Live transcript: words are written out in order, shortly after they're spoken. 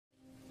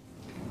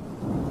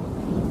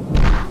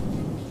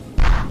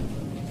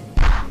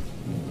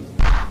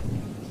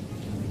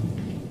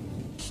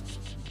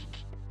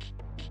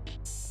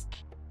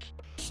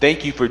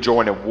Thank you for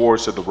joining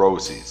Wars of the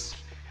Roses.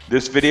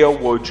 This video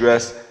will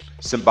address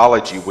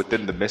symbology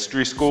within the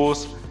mystery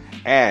schools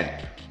and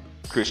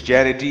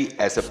Christianity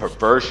as a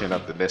perversion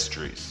of the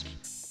mysteries.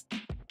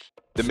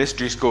 The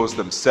mystery schools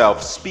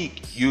themselves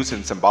speak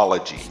using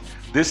symbology.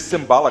 This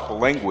symbolic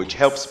language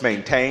helps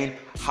maintain,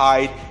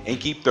 hide,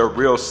 and keep their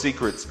real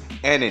secrets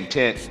and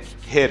intent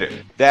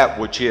hidden, that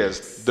which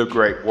is the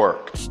great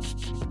work.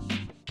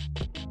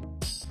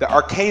 The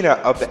arcana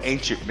of the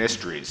ancient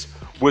mysteries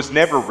was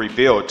never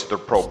revealed to the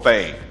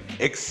profane,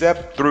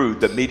 except through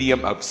the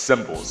medium of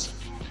symbols.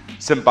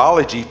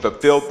 Symbology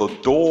fulfilled the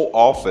dual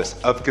office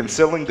of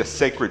concealing the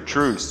sacred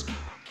truths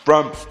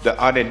from the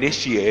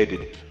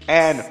uninitiated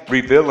and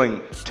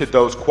revealing to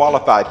those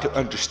qualified to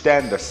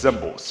understand the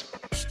symbols.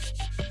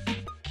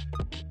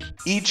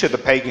 Each of the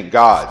pagan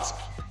gods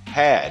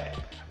had,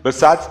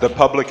 besides the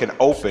public and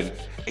open,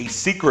 a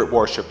secret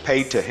worship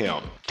paid to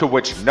him, to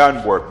which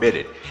none were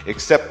admitted,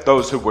 except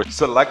those who were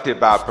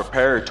selected by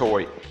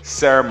preparatory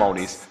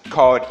ceremonies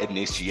called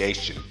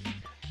initiation.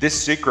 This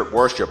secret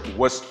worship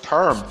was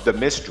termed the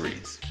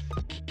mysteries.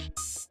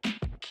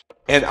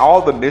 In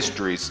all the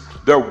mysteries,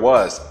 there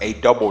was a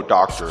double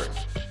doctrine.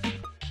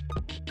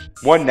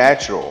 One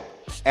natural,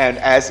 and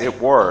as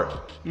it were,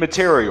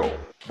 material,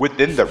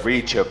 within the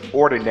reach of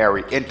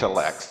ordinary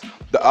intellects.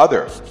 The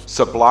other,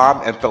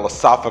 sublime and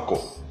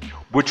philosophical,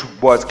 which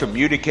was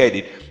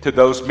communicated to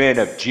those men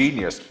of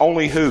genius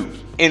only who,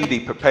 in the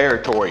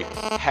preparatory,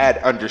 had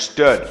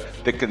understood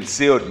the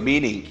concealed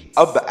meaning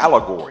of the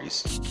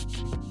allegories.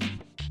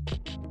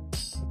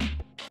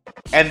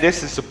 And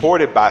this is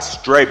supported by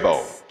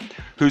Strabo,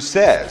 who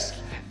says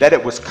that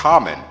it was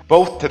common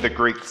both to the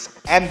Greeks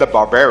and the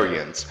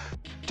barbarians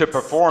to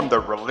perform the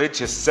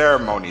religious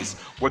ceremonies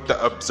with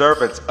the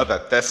observance of a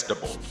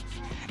festival,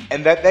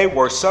 and that they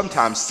were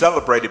sometimes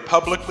celebrated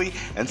publicly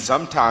and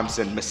sometimes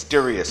in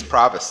mysterious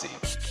privacy.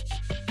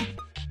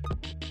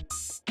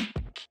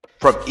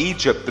 From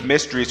Egypt, the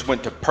mysteries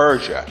went to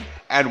Persia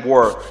and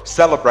were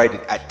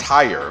celebrated at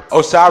Tyre.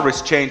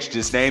 Osiris changed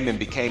his name and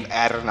became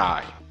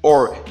Adonai,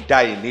 or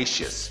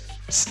Dionysius,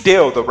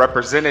 still the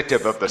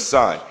representative of the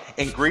sun.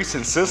 In Greece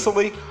and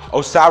Sicily,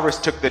 Osiris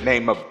took the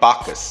name of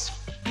Bacchus.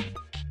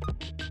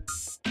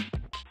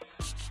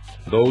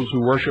 Those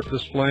who worship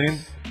this flame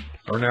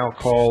are now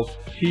called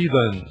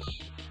heathens,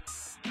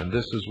 and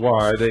this is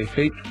why they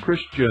hate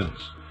Christians.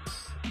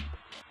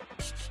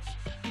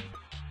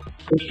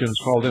 Christians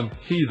call them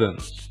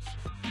heathens.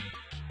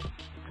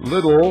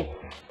 Little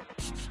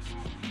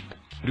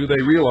do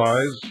they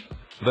realize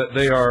that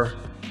they are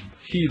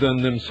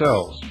heathen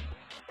themselves.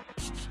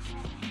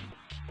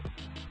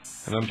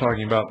 And I'm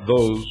talking about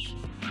those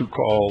who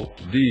call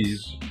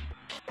these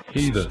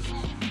heathens.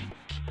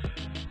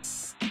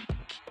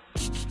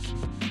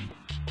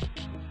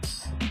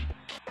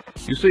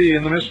 You see,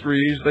 in the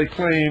mysteries, they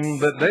claim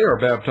that they are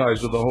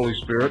baptized with the Holy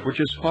Spirit,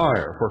 which is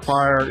fire. For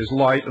fire is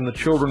light, and the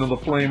children of the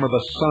flame are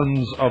the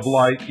sons of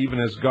light, even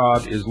as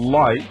God is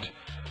light.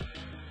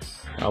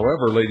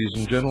 However, ladies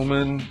and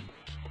gentlemen,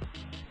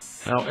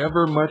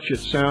 however much it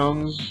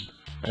sounds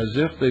as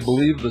if they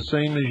believe the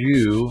same as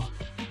you,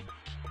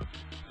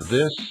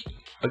 this,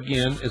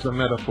 again, is a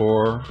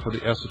metaphor for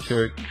the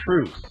esoteric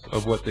truth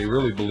of what they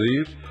really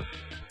believe.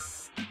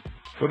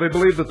 For they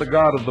believe that the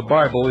God of the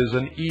Bible is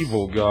an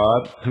evil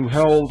God who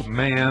held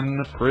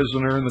man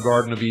prisoner in the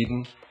Garden of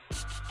Eden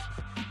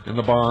in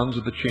the bonds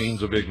of the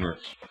chains of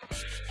ignorance.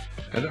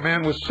 And that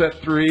man was set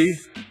free,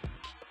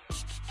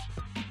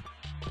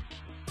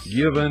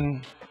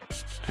 given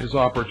his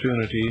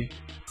opportunity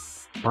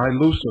by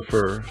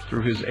Lucifer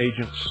through his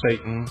agent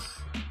Satan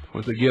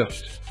with the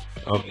gift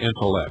of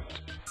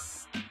intellect.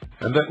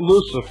 And that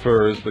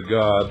Lucifer is the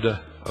God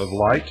of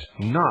light,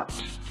 not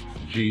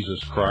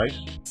Jesus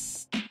Christ.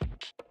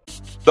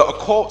 The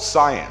occult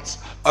science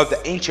of the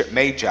ancient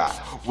magi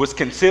was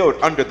concealed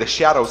under the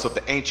shadows of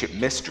the ancient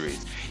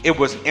mysteries. It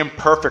was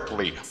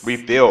imperfectly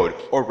revealed,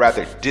 or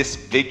rather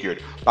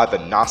disfigured, by the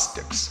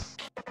Gnostics.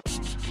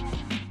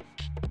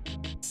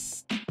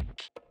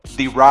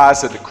 The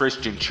rise of the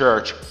Christian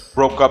church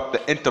broke up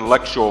the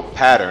intellectual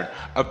pattern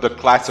of the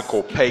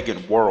classical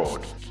pagan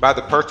world. By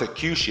the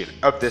persecution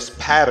of this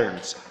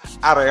pattern's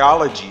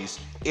ideologies,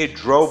 it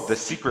drove the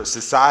secret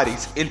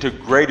societies into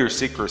greater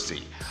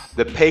secrecy.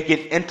 The pagan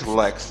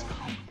intellects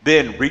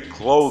then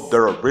reclothed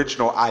their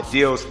original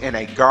ideals in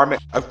a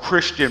garment of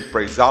Christian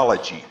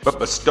phraseology, but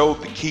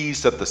bestowed the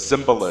keys of the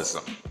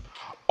symbolism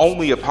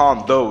only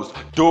upon those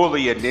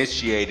duly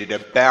initiated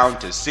and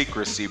bound to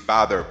secrecy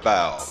by their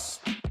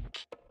vows.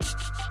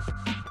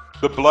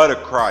 The blood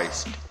of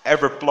Christ,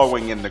 ever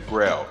flowing in the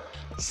grail,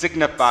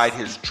 signified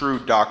his true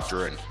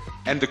doctrine,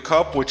 and the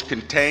cup which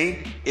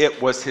contained it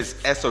was his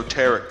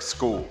esoteric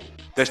school,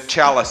 the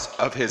chalice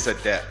of his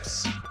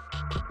adepts.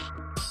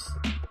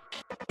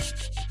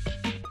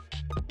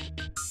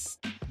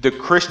 The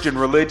Christian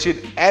religion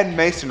and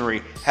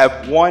Masonry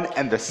have one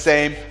and the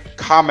same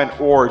common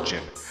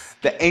origin,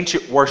 the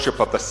ancient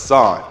worship of the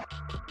sun.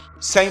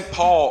 St.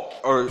 Paul,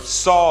 or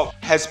Saul,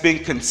 has been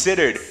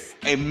considered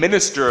a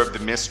minister of the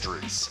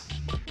mysteries.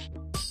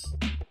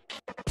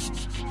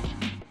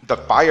 The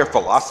fire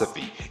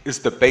philosophy is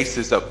the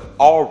basis of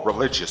all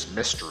religious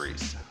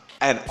mysteries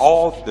and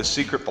all the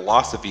secret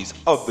philosophies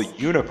of the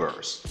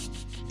universe.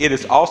 It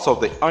is also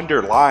the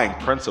underlying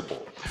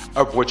principle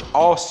of which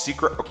all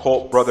secret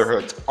occult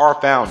brotherhoods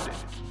are founded.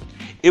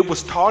 It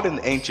was taught in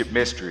the ancient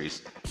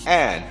mysteries,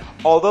 and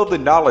although the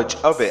knowledge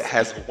of it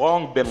has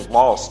long been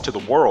lost to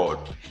the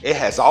world, it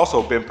has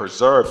also been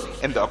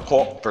preserved in the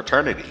occult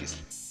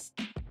fraternities.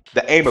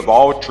 The aim of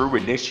all true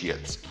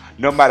initiates,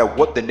 no matter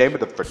what the name of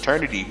the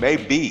fraternity may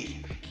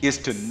be, is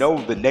to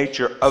know the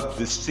nature of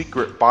the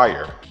secret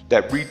fire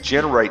that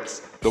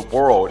regenerates the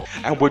world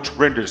and which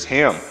renders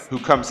him who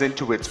comes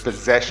into its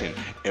possession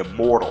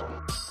immortal.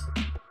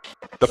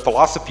 The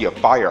philosophy of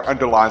fire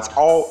underlines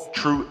all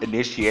true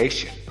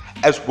initiation,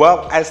 as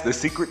well as the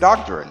secret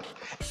doctrine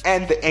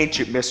and the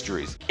ancient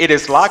mysteries. It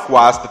is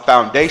likewise the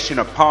foundation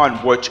upon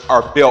which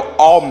are built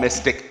all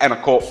mystic and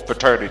occult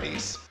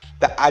fraternities,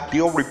 the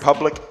ideal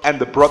republic and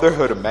the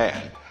brotherhood of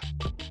man.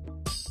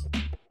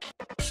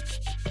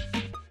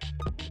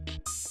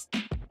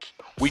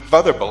 We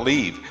further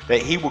believe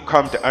that he will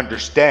come to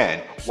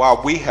understand why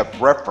we have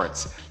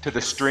reference to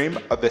the stream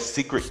of the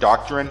secret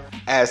doctrine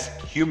as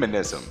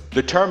humanism.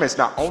 The term is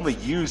not only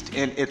used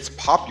in its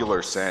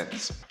popular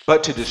sense,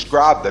 but to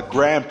describe the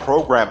grand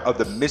program of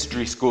the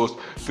mystery schools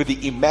for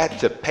the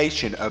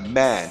emancipation of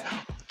man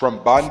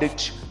from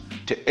bondage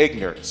to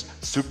ignorance,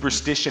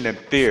 superstition, and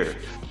fear.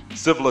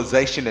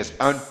 Civilization is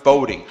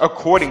unfolding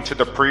according to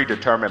the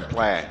predetermined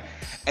plan,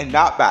 and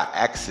not by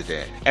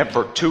accident and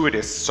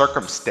fortuitous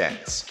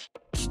circumstance.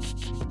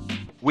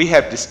 We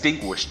have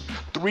distinguished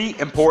three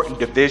important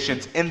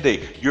divisions in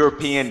the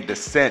European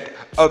descent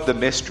of the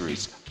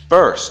mysteries.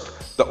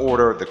 First, the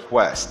order of the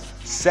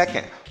quest.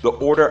 Second, the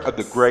order of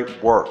the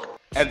great work.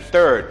 And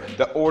third,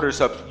 the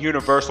orders of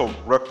universal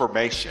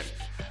reformation.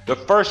 The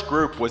first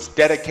group was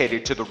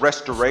dedicated to the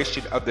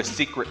restoration of the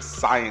secret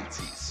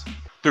sciences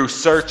through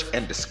search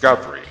and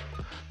discovery.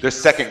 The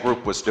second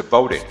group was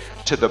devoted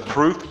to the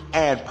proof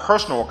and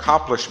personal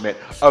accomplishment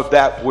of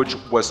that which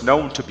was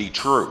known to be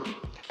true.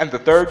 And the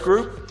third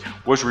group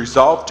was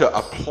resolved to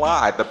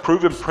apply the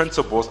proven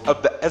principles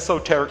of the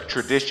esoteric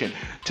tradition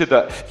to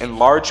the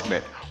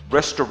enlargement,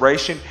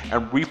 restoration,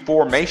 and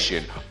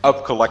reformation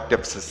of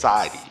collective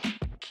society.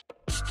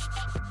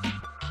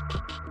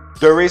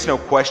 There is no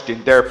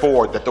question,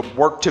 therefore, that the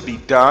work to be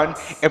done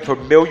in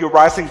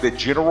familiarizing the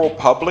general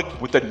public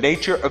with the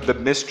nature of the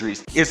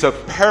mysteries is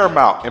of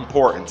paramount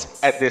importance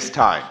at this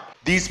time.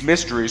 These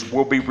mysteries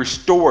will be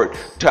restored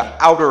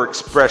to outer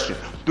expression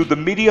through the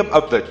medium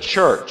of the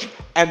Church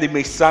and the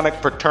Masonic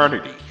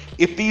fraternity.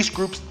 If these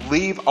groups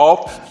leave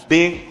off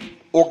being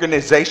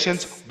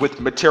organizations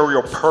with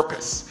material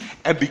purpose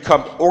and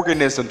become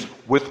organisms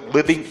with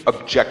living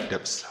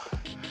objectives.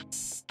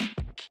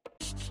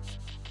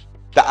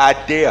 The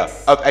idea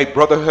of a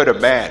brotherhood of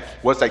man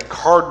was a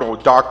cardinal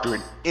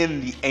doctrine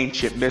in the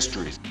ancient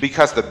mysteries,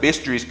 because the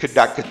mysteries could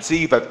not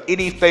conceive of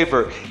any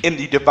favor in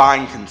the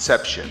divine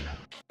conception.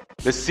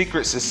 The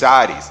secret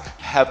societies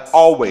have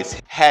always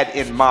had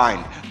in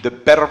mind the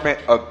betterment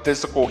of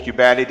physical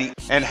humanity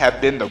and have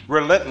been the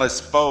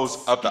relentless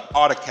foes of the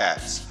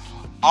autocrats,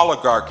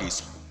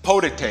 oligarchies,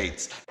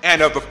 potentates,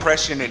 and of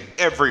oppression in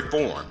every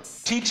form,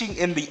 teaching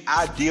in the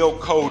ideal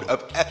code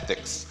of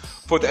ethics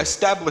for the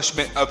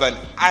establishment of an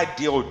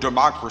ideal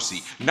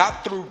democracy,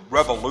 not through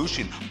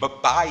revolution,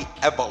 but by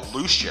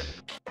evolution.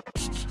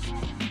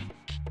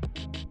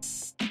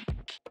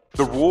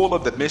 The rule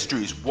of the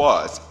mysteries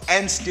was,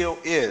 and still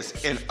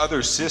is in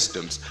other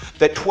systems,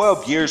 that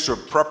 12 years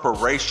of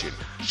preparation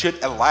should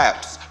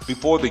elapse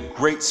before the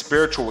great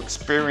spiritual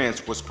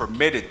experience was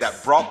permitted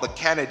that brought the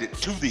candidate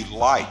to the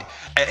light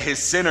at his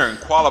center and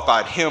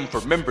qualified him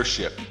for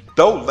membership,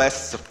 though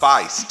less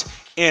sufficed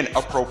in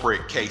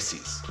appropriate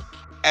cases.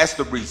 As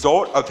the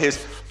result of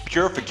his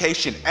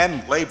purification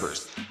and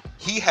labors,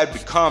 he had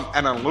become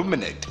an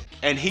illuminate,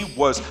 and he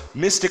was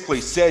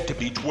mystically said to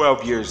be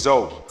 12 years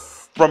old.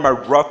 From a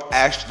rough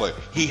ashlar,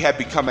 he had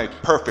become a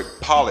perfect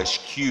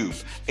polished cube,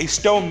 a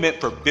stone meant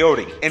for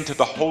building into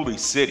the holy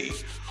city,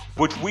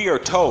 which we are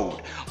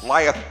told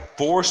lieth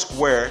 4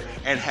 square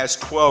and has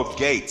 12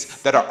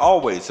 gates that are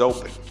always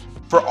open.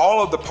 For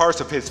all of the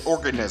parts of his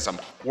organism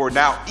were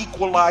now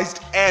equalized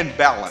and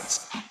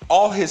balanced.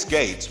 All his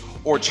gates,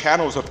 or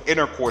channels of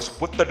intercourse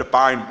with the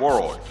divine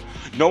world,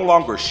 no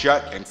longer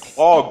shut and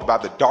clogged by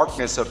the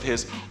darkness of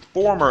his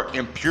former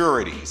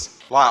impurities,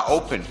 lie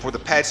open for the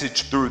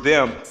passage through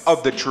them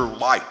of the true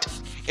light.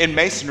 In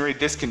Masonry,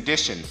 this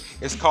condition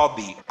is called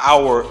the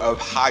hour of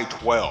high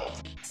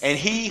 12, and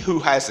he who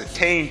has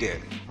attained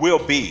it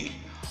will be,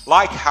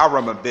 like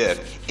Hiram Abib,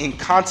 in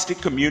constant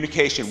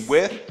communication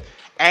with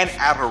and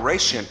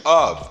adoration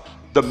of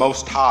the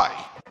Most High.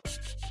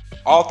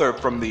 Arthur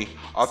from the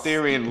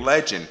Arthurian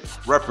legend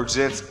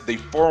represents the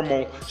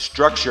formal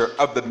structure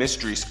of the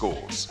mystery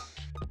schools.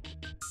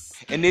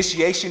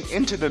 Initiation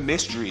into the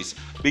mysteries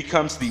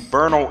becomes the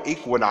vernal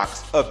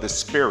equinox of the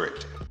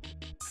spirit.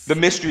 The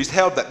mysteries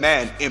held that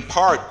man, in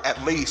part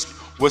at least,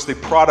 was the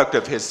product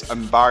of his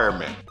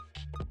environment.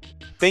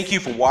 Thank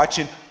you for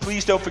watching.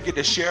 Please don't forget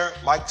to share,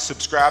 like,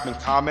 subscribe, and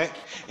comment.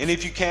 And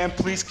if you can,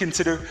 please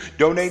consider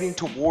donating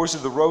to Wars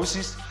of the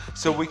Roses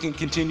so we can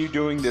continue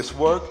doing this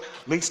work.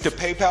 Links to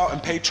PayPal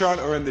and Patreon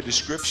are in the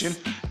description.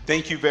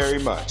 Thank you very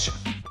much.